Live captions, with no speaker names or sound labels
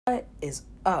What is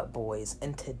up, boys?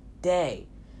 And today,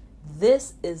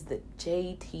 this is the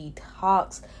JT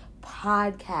Talks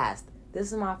podcast.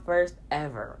 This is my first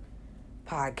ever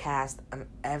podcast I'm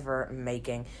ever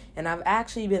making. And I've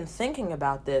actually been thinking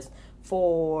about this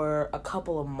for a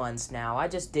couple of months now. I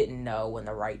just didn't know when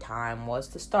the right time was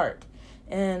to start.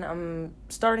 And I'm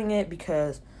starting it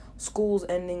because school's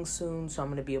ending soon, so I'm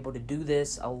going to be able to do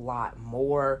this a lot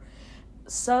more.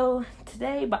 So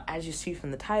today, but as you see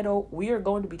from the title, we are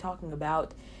going to be talking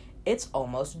about It's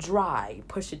Almost Dry,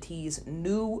 Pusha T's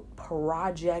new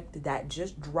project that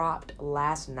just dropped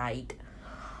last night.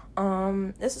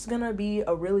 This is going to be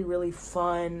a really, really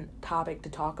fun topic to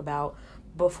talk about.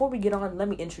 Before we get on, let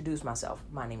me introduce myself.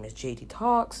 My name is JT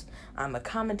Talks. I'm a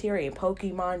commentary and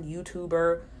Pokemon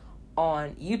YouTuber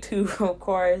on YouTube, of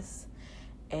course.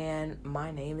 And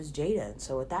my name is Jaden.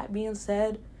 So with that being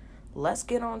said, let's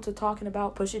get on to talking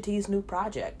about Pusha T's new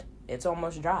project. It's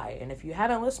Almost Dry. And if you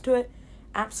haven't listened to it,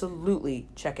 absolutely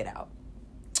check it out.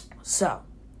 So,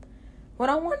 what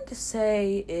I wanted to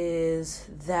say is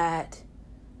that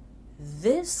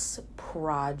this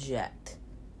project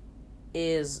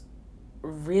is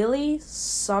really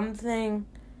something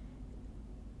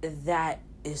that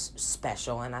is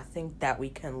special. And I think that we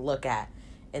can look at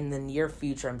in the near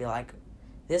future and be like,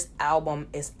 this album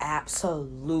is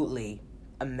absolutely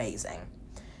amazing.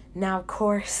 Now, of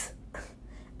course,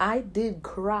 I did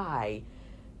cry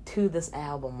to this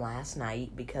album last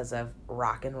night because of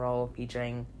Rock and Roll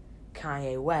featuring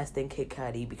Kanye West and Kid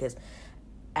Cudi, because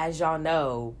as y'all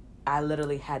know, I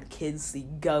literally had Kids See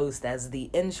Ghost as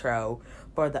the intro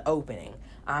for the opening.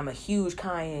 I'm a huge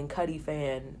Kanye and Cudi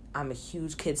fan. I'm a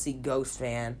huge Kids See Ghost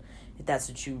fan, if that's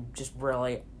what you just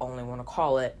really only want to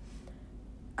call it.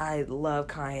 I love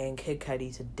Kanye and Kid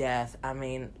Cudi to death. I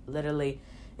mean, literally,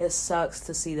 it sucks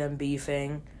to see them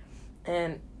beefing.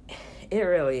 And it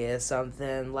really is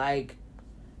something. Like,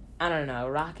 I don't know,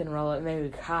 Rock and Roll, it made me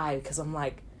cry because I'm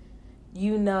like,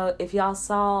 you know, if y'all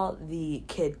saw the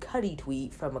Kid Cudi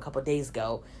tweet from a couple days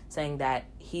ago saying that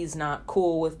he's not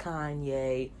cool with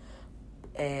Kanye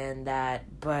and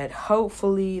that, but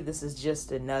hopefully this is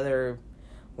just another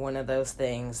one of those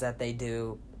things that they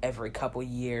do every couple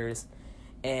years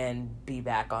and be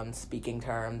back on speaking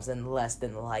terms in less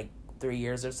than like 3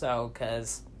 years or so,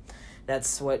 because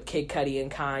that's what Kid Cudi and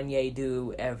Kanye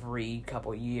do every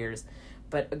couple years.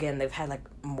 But again, they've had like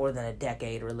more than a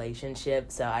decade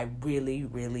relationship, so I really,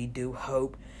 really do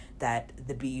hope that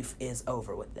the beef is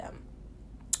over with them.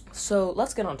 So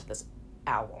let's get on to this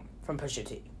album from Pusha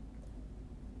T.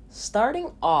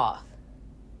 Starting off,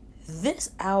 this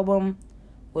album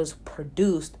was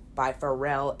produced by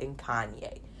Pharrell and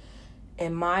Kanye.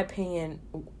 In my opinion,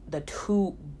 the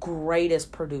two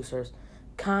greatest producers.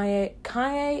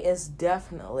 Kanye is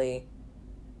definitely,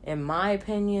 in my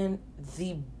opinion,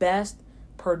 the best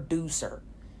producer.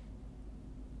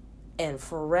 And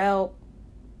Pharrell,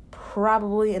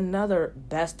 probably another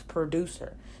best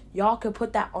producer. Y'all could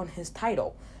put that on his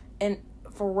title. And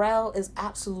Pharrell is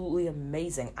absolutely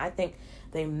amazing. I think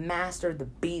they mastered the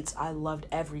beats. I loved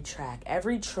every track.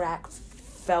 Every track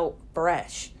felt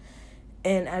fresh.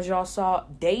 And as y'all saw,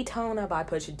 Daytona by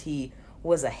Pusha T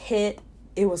was a hit.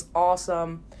 It was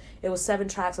awesome. It was 7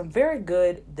 tracks. I'm very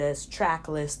good. This track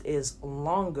list is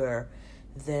longer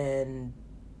than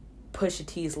Pusha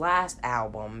T's last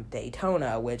album,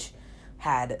 Daytona, which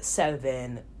had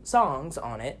 7 songs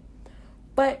on it.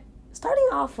 But starting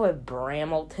off with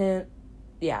Brambleton,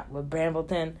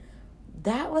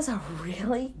 that was a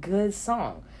really good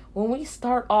song. When we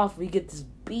start off, we get these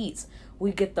beats.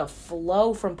 We get the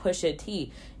flow from Pusha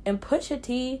T. And Pusha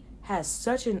T has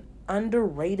such an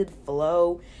underrated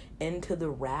flow into the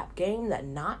rap game that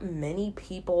not many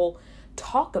people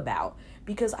talk about.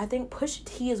 Because I think Pusha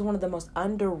T is one of the most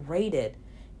underrated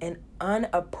and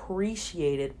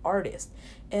unappreciated artists.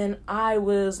 And I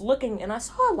was looking and I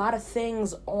saw a lot of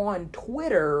things on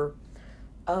Twitter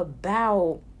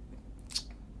about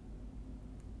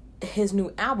his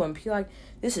new album. People like,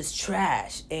 this is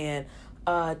trash. And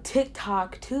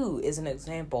TikTok too is an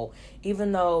example.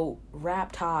 Even though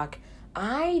Rap Talk,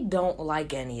 I don't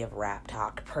like any of Rap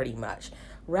Talk pretty much.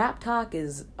 Rap Talk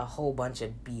is a whole bunch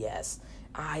of BS.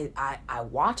 I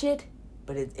watch it,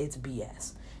 but it's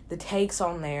BS. The takes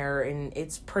on there, and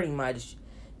it's pretty much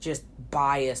just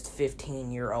biased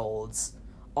 15-year-olds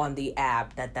on the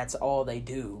app that's all they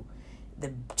do.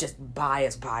 Just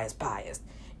biased.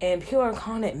 And people are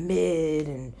calling it mid,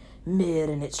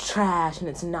 and it's trash, and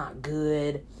it's not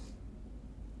good.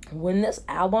 When this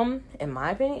album, in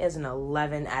my opinion, is an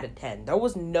 11 out of 10. There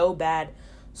was no bad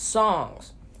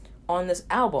songs on this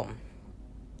album.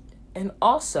 And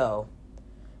also,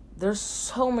 there's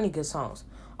so many good songs.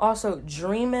 Also,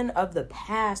 Dreamin' of the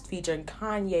Past featuring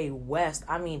Kanye West.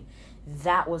 I mean,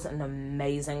 that was an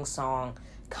amazing song.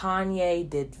 Kanye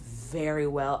did very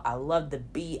well. I love the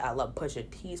beat. I love Pusha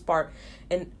T's part.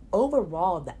 And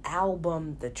overall, the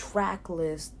album, the track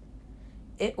list,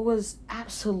 it was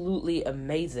absolutely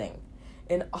amazing.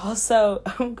 And also,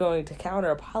 I'm going to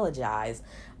counter-apologize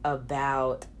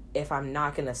about if I'm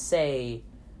not going to say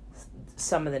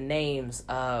some of the names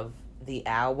of the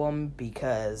album,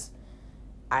 because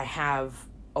I have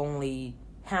only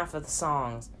half of the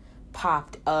songs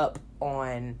popped up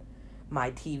on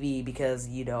my TV because,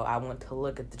 I want to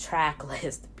look at the track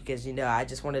list because, I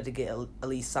just wanted to get at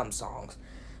least some songs.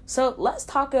 So let's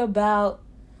talk about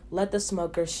Let the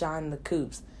Smokers Shine the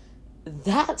Coops.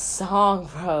 That song,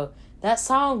 bro, that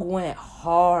song went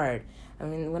hard.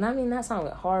 When that song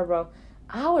went hard, bro,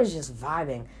 I was just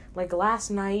vibing. Like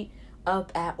last night,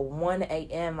 up at 1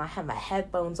 a.m., I had my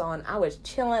headphones on. I was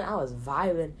chilling. I was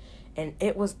vibing. And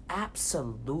it was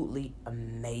absolutely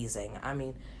amazing.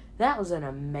 That was an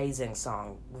amazing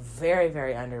song. Very,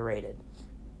 very underrated.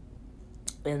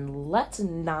 And let's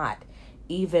not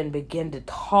even begin to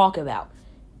talk about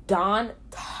Don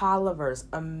Toliver's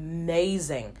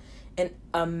amazing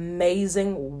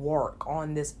work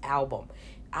on this album.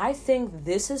 I think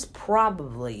this is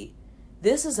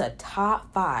a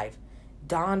top 5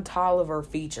 Don Toliver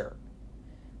feature.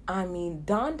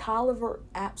 Don Toliver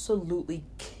absolutely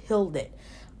killed it.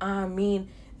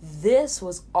 This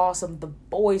was awesome. The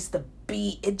voice, the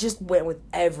beat, it just went with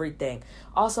everything.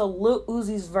 Also, Lil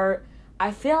Uzi's verse,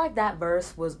 I feel like that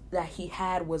verse that he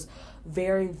had was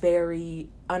very, very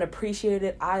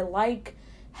unappreciated. I like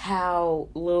how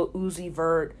Lil Uzi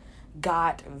Vert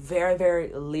got very,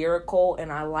 very lyrical,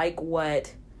 and I like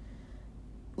what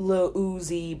Lil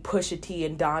Uzi, Pusha T,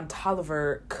 and Don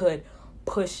Toliver could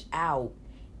push out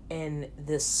in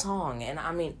this song. And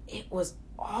it was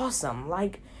awesome.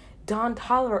 Like, Don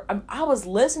Toliver, I was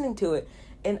listening to it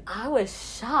and I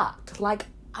was shocked. Like,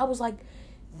 I was like,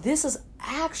 this is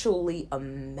actually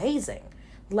amazing.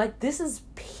 Like, this is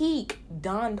peak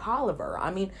Don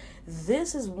Toliver.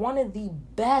 This is one of the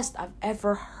best I've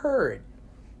ever heard.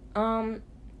 And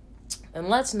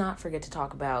let's not forget to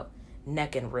talk about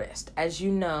Neck and Wrist. As you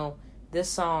know, this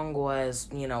song was,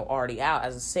 already out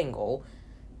as a single.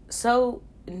 So,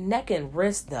 Neck and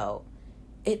Wrist, though,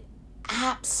 it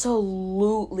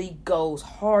absolutely goes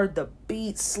hard. The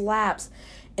beat slaps.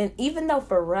 And even though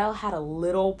Pharrell had a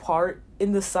little part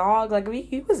in the song,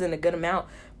 he was in a good amount,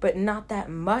 but not that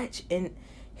much, and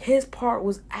his part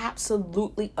was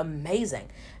absolutely amazing.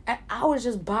 And I was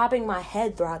just bobbing my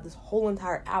head throughout this whole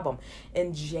entire album.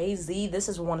 And Jay-Z, this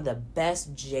is one of the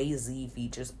best Jay-Z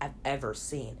features I've ever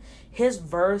seen. His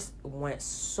verse went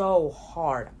so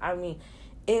hard.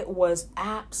 It was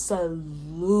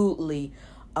absolutely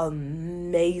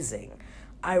amazing.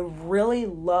 I really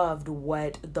loved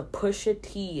what the Pusha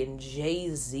T and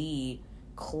Jay-Z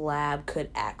collab could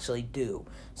actually do.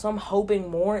 So I'm hoping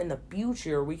more in the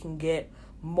future we can get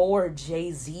more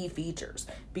Jay-Z features,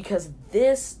 because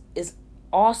this is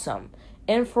awesome.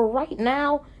 And for right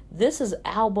now, this is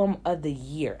album of the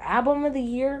year. Album of the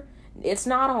year, it's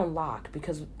not on lock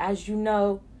because, as you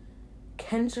know,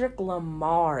 Kendrick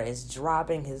Lamar is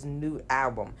dropping his new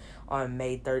album on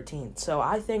May 13th. So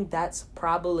I think that's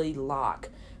probably lock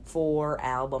for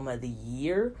album of the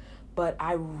year. But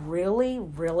I really,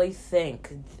 really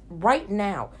think right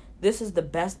now, this is the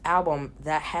best album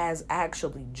that has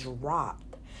actually dropped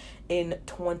in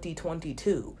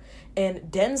 2022.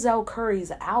 And Denzel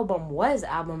Curry's album was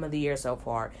album of the year so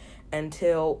far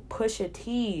until Pusha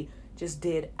T just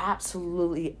did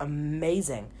absolutely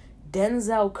amazing.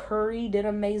 Denzel Curry did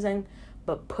amazing,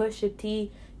 but Pusha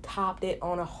T topped it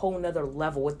on a whole nother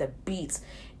level with the beats.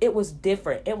 It was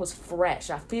different. It was fresh.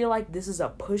 I feel like this is a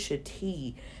Pusha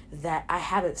T that I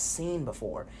haven't seen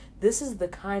before. This is the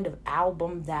kind of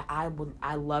album that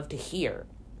I love to hear.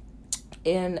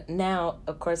 And now,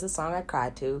 of course, the song I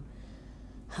cried to.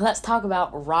 Let's talk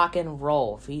about Rock and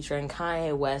Roll featuring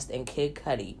Kanye West and Kid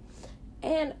Cudi.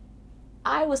 And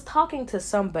I was talking to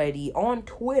somebody on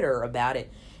Twitter about it,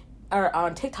 or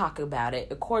on TikTok about it.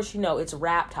 Of course, it's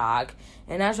Rap Talk.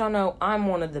 And as y'all know, I'm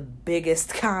one of the biggest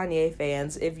Kanye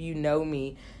fans. If you know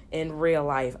me in real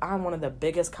life, I'm one of the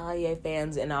biggest Kanye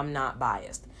fans, and I'm not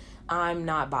biased.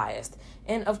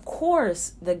 And of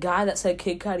course, the guy that said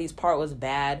Kid Cudi's part was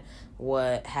bad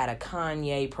had a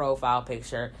Kanye profile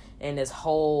picture, and his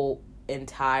whole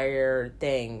entire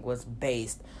thing was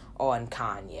based on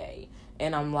Kanye.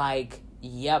 And I'm like,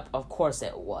 yep, of course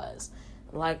it was.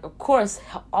 Like, of course,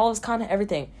 all his content,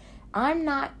 everything. I'm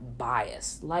not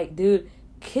biased. Like, dude,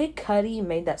 Kid Cudi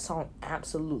made that song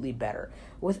absolutely better.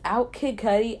 Without Kid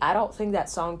Cudi, I don't think that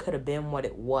song could have been what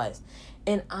it was.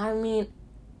 And I mean,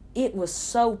 it was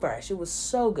so fresh. It was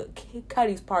so good. Kid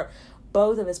Cudi's part,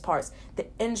 both of his parts, the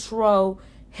intro,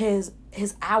 his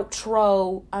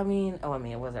outro.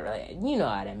 It wasn't really, you know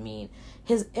what I mean.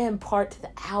 His end part to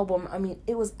the album. I mean,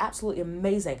 it was absolutely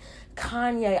amazing.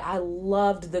 Kanye, I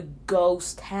loved the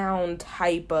ghost town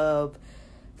type of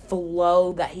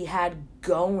flow that he had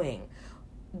going.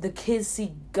 The kids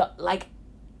see,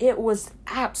 it was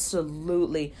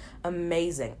absolutely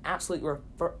amazing. Absolutely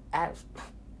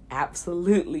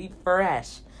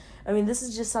fresh. I mean, this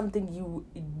is just something you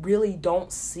really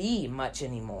don't see much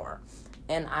anymore.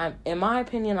 And in my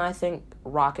opinion, I think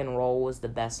Rock and Roll was the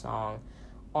best song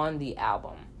on the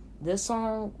album. This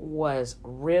song was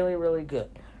really, really good.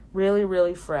 Really,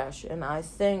 really fresh. And I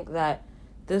think that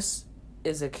this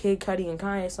is a Kid Cudi and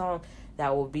Kanye song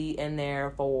that will be in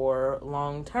there for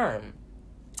long term.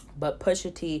 But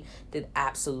Pusha T did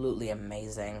absolutely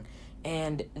amazing.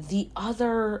 And the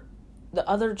other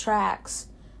tracks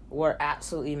were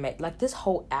absolutely amazing. Like, this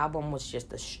whole album was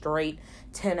just a straight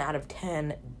 10 out of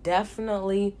 10.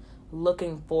 Definitely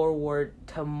looking forward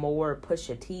to more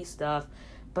Pusha T stuff.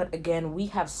 But again, we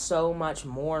have so much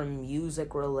more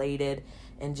music related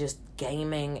and just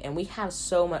gaming. And we have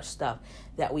so much stuff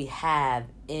that we have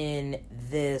in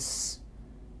this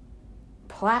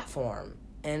platform.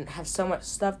 And have so much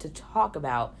stuff to talk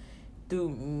about through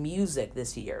music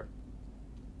this year.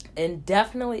 And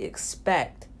definitely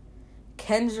expect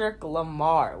Kendrick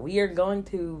Lamar. We are going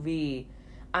to be...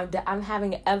 I'm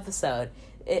having an episode.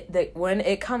 When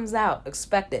it comes out,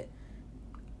 expect it.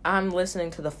 I'm listening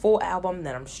to the full album,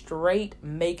 then I'm straight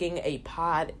making a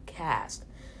podcast.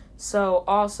 So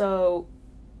also,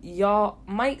 y'all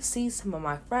might see some of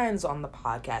my friends on the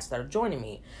podcast that are joining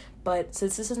me. But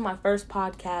since this is my first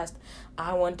podcast,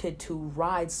 I wanted to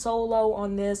ride solo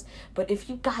on this. But if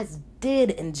you guys did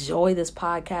enjoy this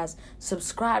podcast,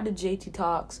 subscribe to JT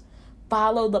Talks,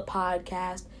 follow the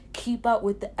podcast, keep up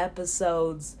with the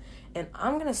episodes, and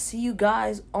I'm going to see you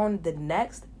guys on the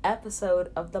next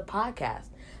episode of the podcast.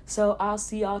 So I'll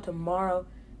see y'all tomorrow.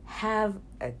 Have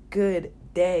a good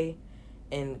day,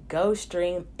 and go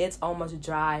stream It's Almost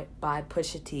Dry by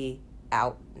Pusha T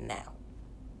out now.